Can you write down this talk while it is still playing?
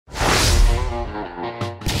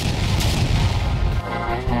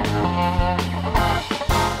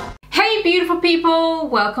Hey beautiful people,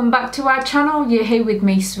 welcome back to our channel. You're here with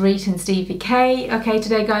me, Sreet and Stevie K. Okay,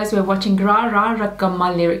 today guys we're watching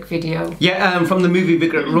Rakkamma lyric video. Yeah, from the movie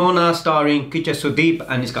Vikrant Rona starring Kichcha Sudeep,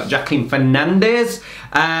 and it's got Jacqueline Fernandez,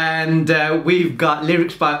 and we've got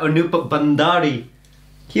lyrics by Anup Bhandari.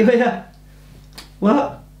 Yeah.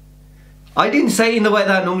 What? I didn't say it in the way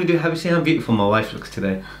that I normally do. Have you seen how beautiful my wife looks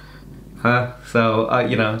today? Huh? So,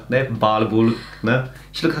 you know, they're balabul, no?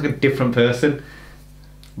 She looks like a different person.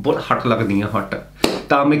 But hot lagdiyan hot.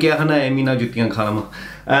 Tamme kya hana emina juttiyan khalama.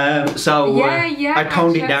 So I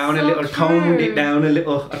toned it down a little, toned it down a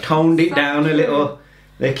little.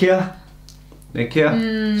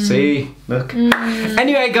 See, look.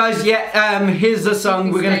 Anyway, guys, yeah, here's the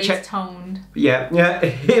song. We're gonna check. Toned. Yeah,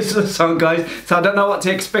 here's the song, guys. So I don't know what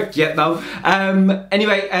to expect yet, though.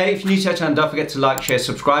 Anyway, if you're new to our channel, don't forget to like, share,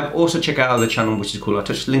 subscribe. Also check out our other channel, which is called Our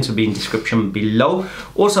Touch. Links will be in the description below.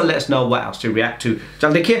 Also, let us know what else to react to.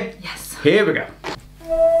 Jaldi here. Yes. Here we go.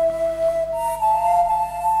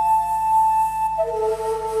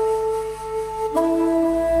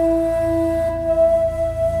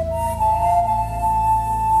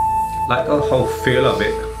 Like the whole feel of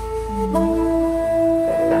it.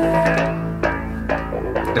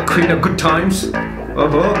 The queen of good times.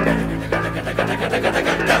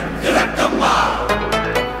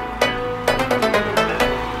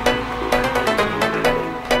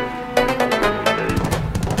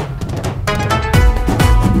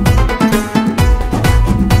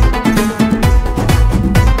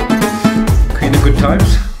 Queen of good times.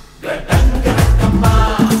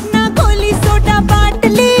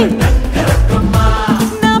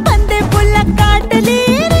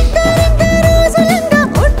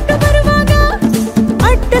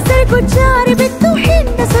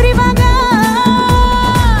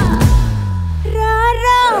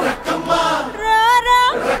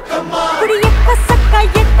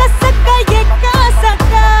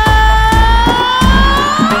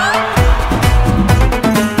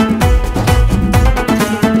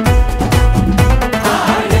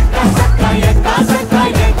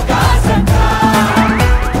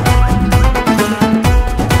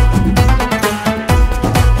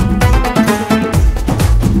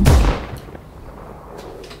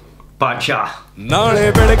 ನಾಳೆ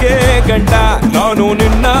ಬೆಳಗ್ಗೆ ಗಂಟ ನಾನು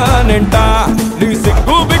ನಿನ್ನ ನೆಂಟ ನೀ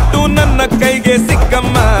ಸಿಕ್ಕು ಬಿಟ್ಟು ನನ್ನ ಕೈಗೆ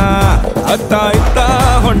ಸಿಕ್ಕಮ್ಮ ಅತ್ತ ಇತ್ತ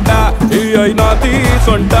ಹೊಂಟ ಈ ಐನಾತಿ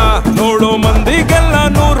ಸೊಂಟ ನೋಡೋ ಮಂದಿಗೆಲ್ಲ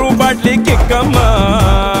 100 ಬಾಟ್ಲಿ ಕಿಕ್ಕಮ್ಮ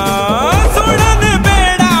ಸುಡನೆ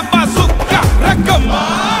ಬೇಡ ಬಸುಕ್ಕ ರಕ್ಕಮ್ಮ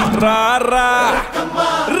ರಾರಾ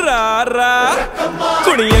ರಾರಾ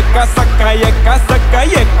ಕುಣಿ ಎಕ್ಕ ಸಕ್ಕ ಎಕ್ಕ ಸಕ್ಕ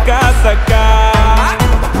ಎಕ್ಕ ಸಕ್ಕ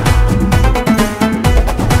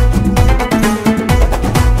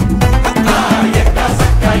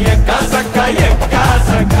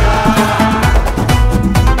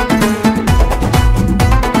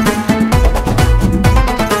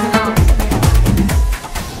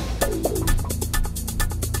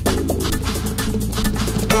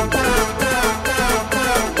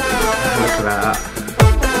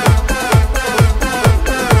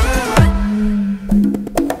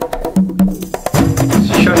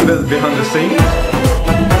Behind the scenes.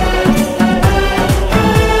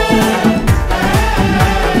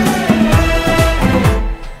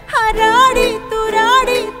 Haradi,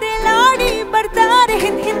 turadi, teladi, bardare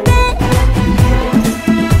hinde.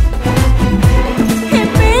 He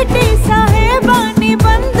peti sahebani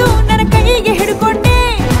bandu nana kaige hidukonde.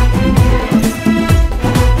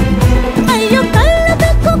 Ayyo kallu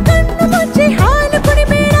bekku kannu muchi haalu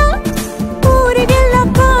kudibeda. Oorigella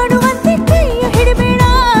kaanuvanತೆ ಕೈಯ ಹಿಡಿಬೇಡ.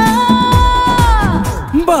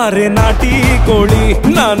 ಬಾರೆ ನಾಟಿ ಕೋಳಿ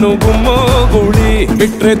ನಾನು ಗುಮ್ಮೋ ಗೂಳಿ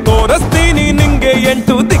ಬಿಟ್ರೆ ತೋರಿಸ್ತೀನಿ ನಿಂಗೆ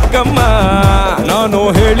 8 ದಿಕ್ಕಮ್ಮ ನಾನು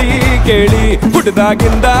ಹೇಳಿ ಕೇಳಿ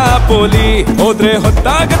ಹುಟ್ಟದಾಗಿಂದ ಪೋಲಿ ಹೋದ್ರೆ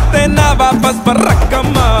ಹೊತ್ತಾಗತ್ತೆ ನಾ ವಾಪಸ್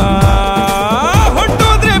ಬರಕ್ಕಮ್ಮ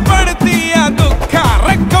ಹೊಟ್ಟೋದ್ರೆ ಪಡ್ತೀಯ ದುಃಖ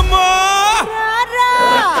ರಕ್ಕಮ್ಮ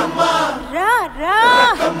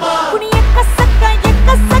ಕುಣಿ ಎಕ್ಕ ಸಕ್ಕ ಎಕ್ಕ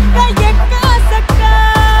ಸಕ್ಕ ಎಕ್ಕ ಸಕ್ಕ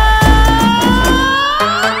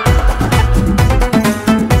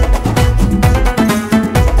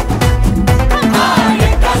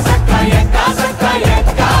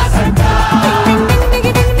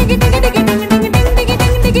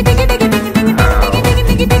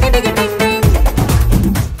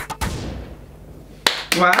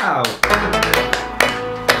Wow.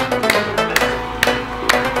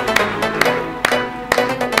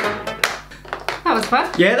 That was fun.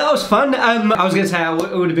 Yeah, that was fun. I was going to say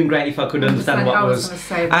it would have been great if I could understand what was. I was going to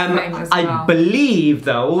say the same as well. I believe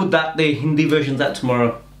though that the Hindi version's out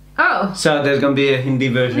tomorrow. Oh. So there's going to be a Hindi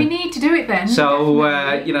version. We need to do it then. So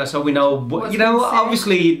you know, so we know. What's You know, been said.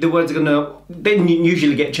 obviously the words are gonna. They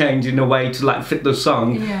usually get changed in a way to like fit the song.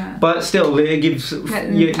 Yeah. But still, it gives.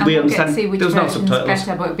 And we we'll understand. get to see which There's no version's subtitles.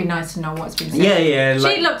 better, but it'd be nice to know what's been said. Yeah, yeah.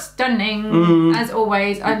 Like, She looks stunning as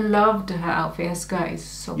always. I loved her outfit. Her skirt is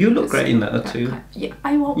so. You look great in that too. Yeah,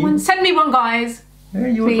 I want one. Send me one, guys. yeah,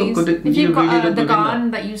 you would Please. look good. If you've got really look the good in that.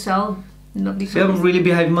 garn that you sell, lovely. See, I'm really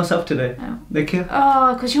behaving myself today. Oh. Thank you.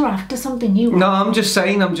 Oh, because you're after something new. No, I'm just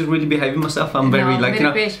saying. I'm just really behaving myself. I'm very like you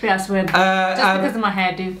know. Bitch, that's weird. Just because of my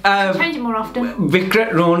hairdo. Change it more often.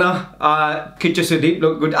 Vikrant Rona, Kichcha Sudeep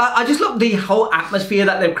look good. I just love the whole atmosphere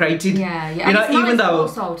that they've created. Yeah, yeah. You And know, it's nice even though.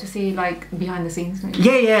 also to see like behind the scenes. Maybe.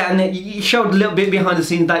 Yeah, yeah, and you showed a little bit behind the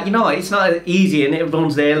scenes that, you know, it's not easy and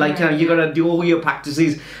everyone's there, like, you know, you gotta do all your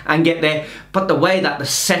practices and get there. But the way that the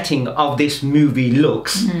setting of this movie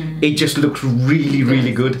looks, it just looks really,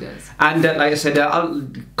 really good. It does. And like I said,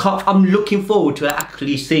 I'm looking forward to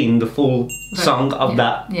actually seeing the full song of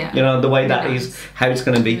that, you know, the way that is, how it's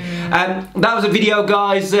going to be. That was a video,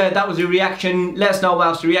 guys. That was a reaction. Let us know what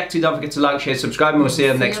else to react to. Don't forget to like, share, subscribe, and we'll see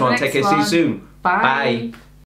you in the next one. Take care. See you soon. Bye. Bye.